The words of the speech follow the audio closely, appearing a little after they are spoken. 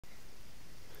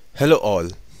Hello all,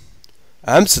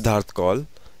 I am Siddharth Kaul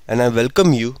and I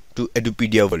welcome you to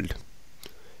Edupedia world.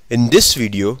 In this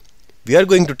video, we are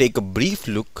going to take a brief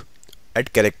look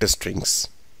at character strings.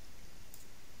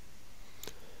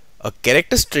 A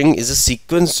character string is a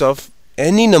sequence of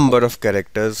any number of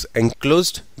characters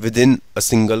enclosed within a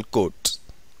single quote.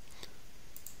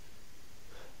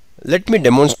 Let me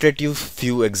demonstrate you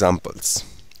few examples.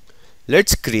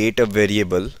 Let's create a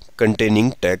variable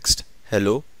containing text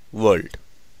hello world.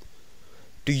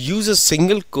 To use a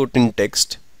single quote in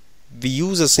text, we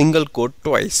use a single quote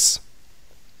twice.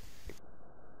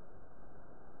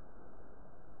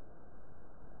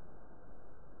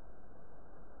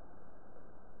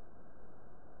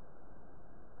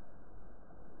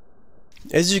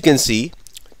 As you can see,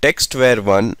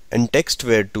 text_var1 and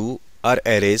text_var2 are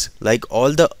arrays like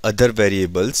all the other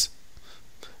variables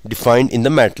defined in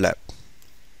the Matlab.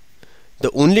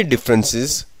 The only difference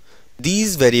is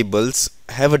these variables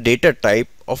have a data type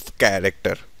of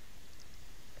character.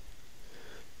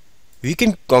 We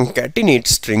can concatenate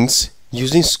strings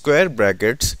using square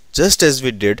brackets just as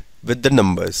we did with the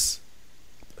numbers.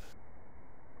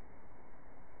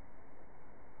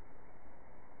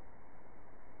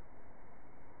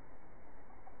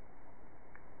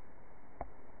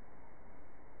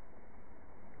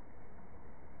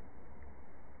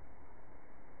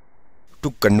 To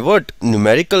convert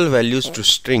numerical values to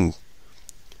string,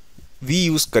 we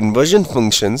use conversion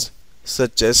functions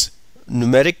such as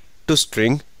numeric to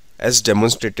string as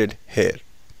demonstrated here.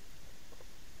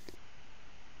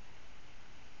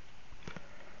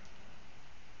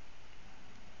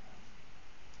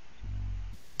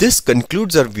 This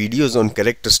concludes our videos on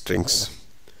character strings.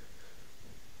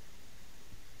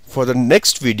 For the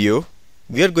next video,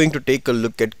 we are going to take a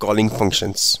look at calling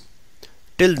functions.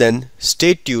 Till then,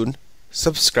 stay tuned,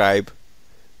 subscribe,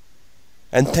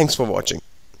 and thanks for watching.